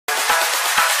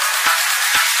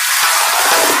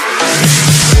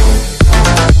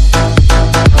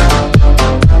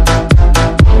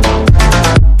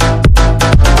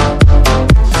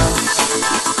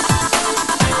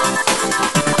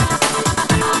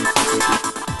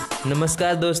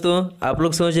नमस्कार दोस्तों, आप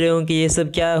लोग सोच रहे हो कि ये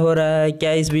सब क्या हो रहा है,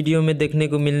 क्या इस वीडियो में देखने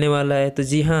को मिलने वाला है। तो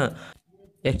जी हाँ,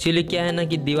 एक्चुअली क्या है ना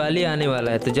कि दिवाली आने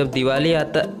वाला है। तो जब दिवाली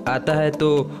आता है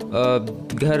तो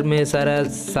घर में सारा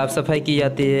साफ़ सफाई की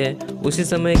जाती है। उसी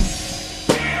समय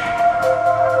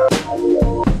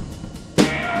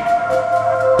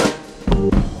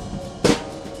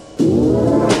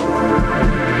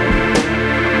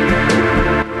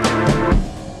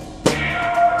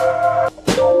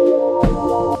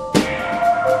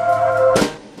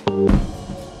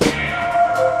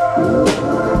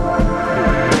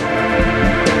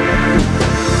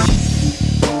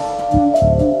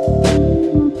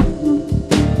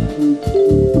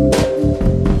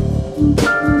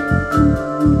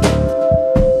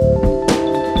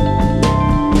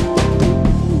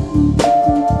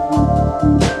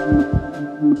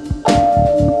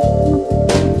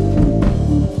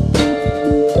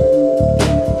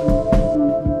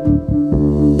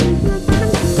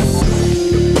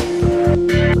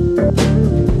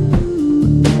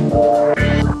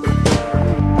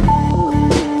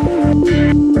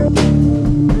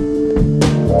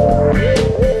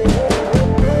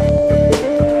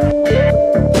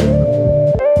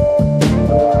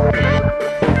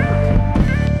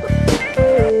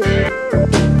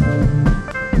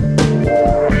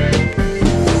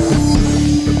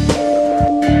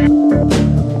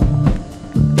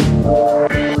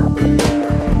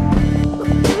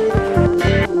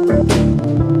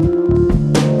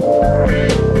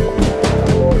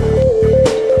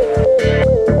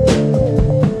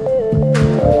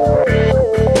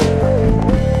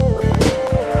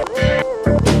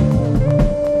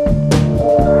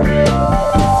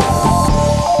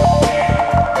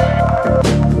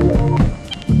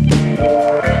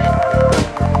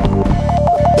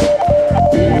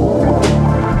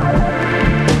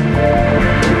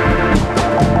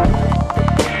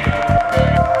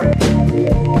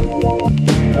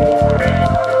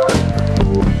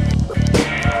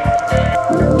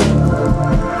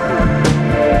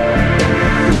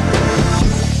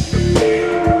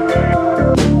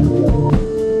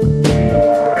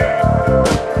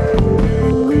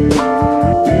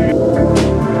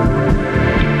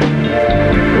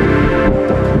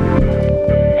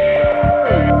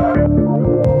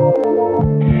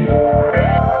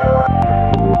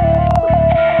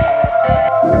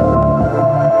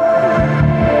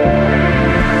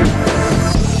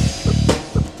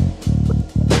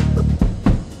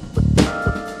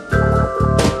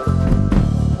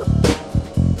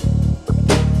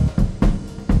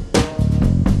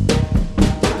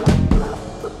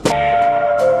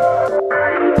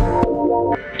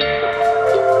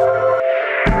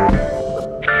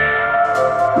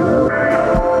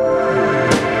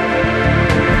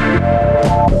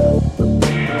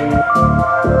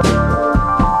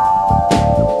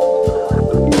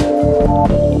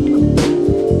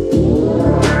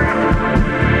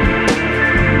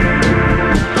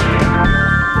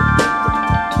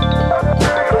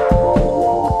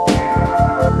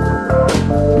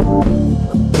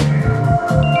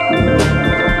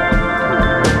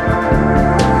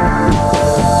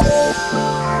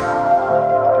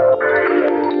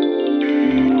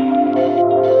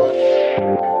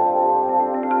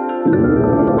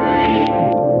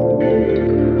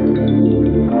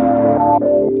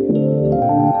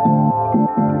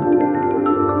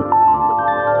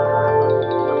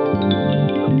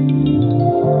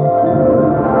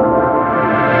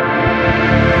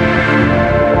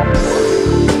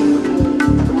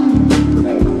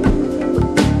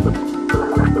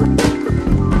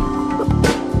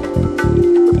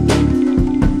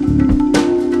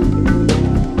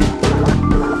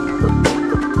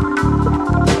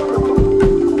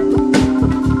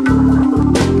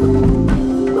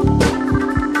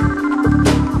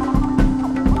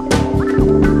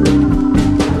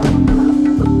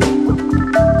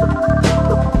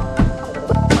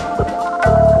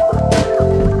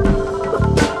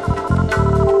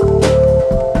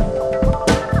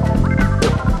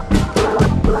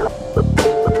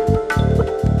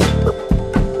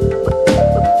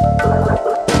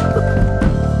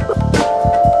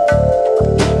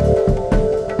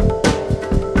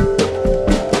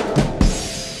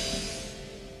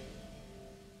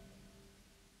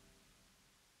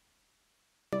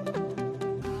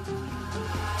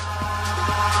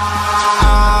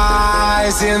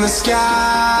in the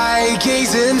sky,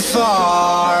 gazing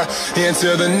far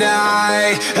into the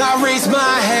night. I raise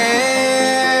my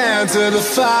hand to the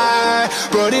fire,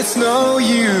 but it's no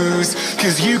use,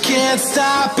 'cause you can't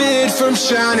stop it from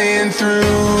shining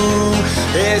through.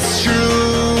 It's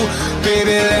true,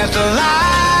 baby, let the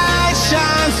light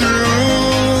shine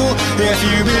through. if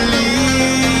you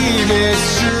believe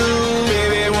it's true,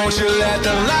 baby, won't you let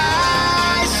the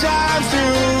light shine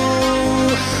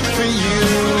through for you,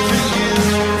 for you,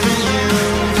 for you,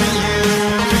 for you,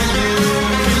 for you, for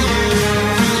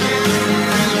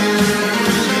you,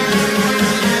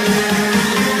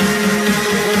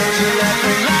 won't you let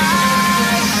the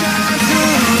light shine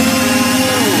through.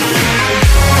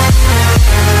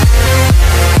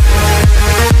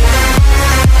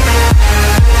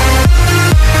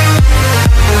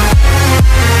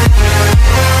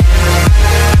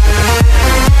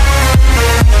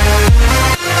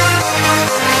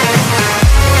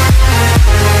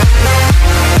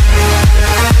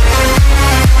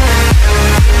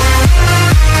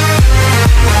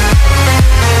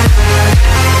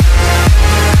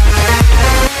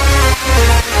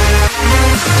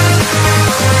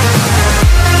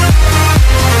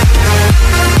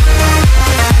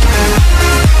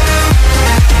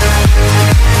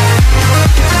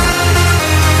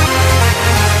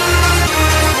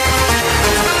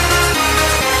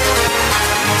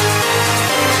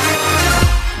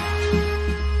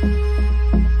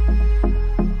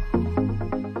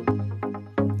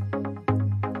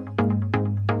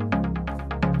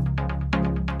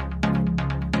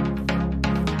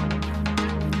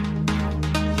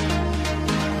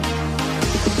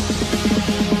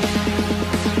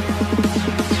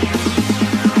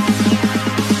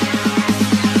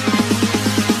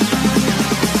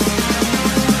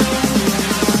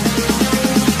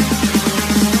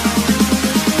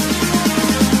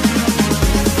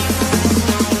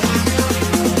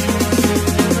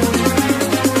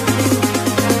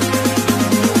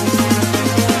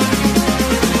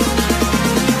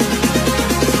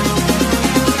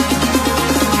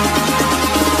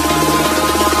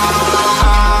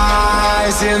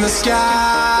 In the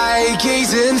sky,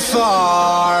 gazing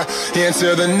far into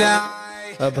the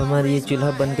night. अब हमारा ये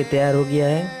चूल्हा बन के तैयार हो गया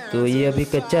है। तो ये अभी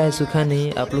कच्चा है, सूखा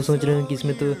नहीं। आप लोग सोच रहे हो कि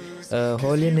इसमें तो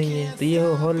हॉल ही नहीं है, तो ये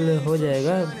हॉल हो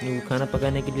जाएगा खाना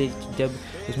पकाने के लिए। जब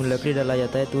उसमें लकड़ी डाला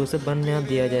जाता है तो वो सब बनने आप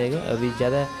दिया जाएगा। अभी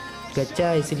ज़्यादा कच्चा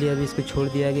है इसलिए अभी इसको छोड़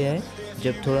दिया गया है।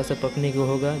 जब थोड़ा सा पकने को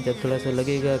होगा, जब थोड़ा सा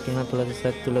लगेगा कि हाँ थोड़ा सा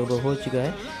सख्त तो लगभग हो चुका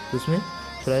है, तो उसमें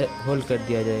थोड़ा होल कर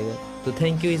दिया जाएगा। तो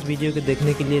थैंक यू इस वीडियो को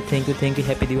देखने के लिए। Thank you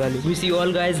happy Diwali. Wish you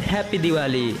all guys happy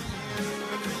Diwali.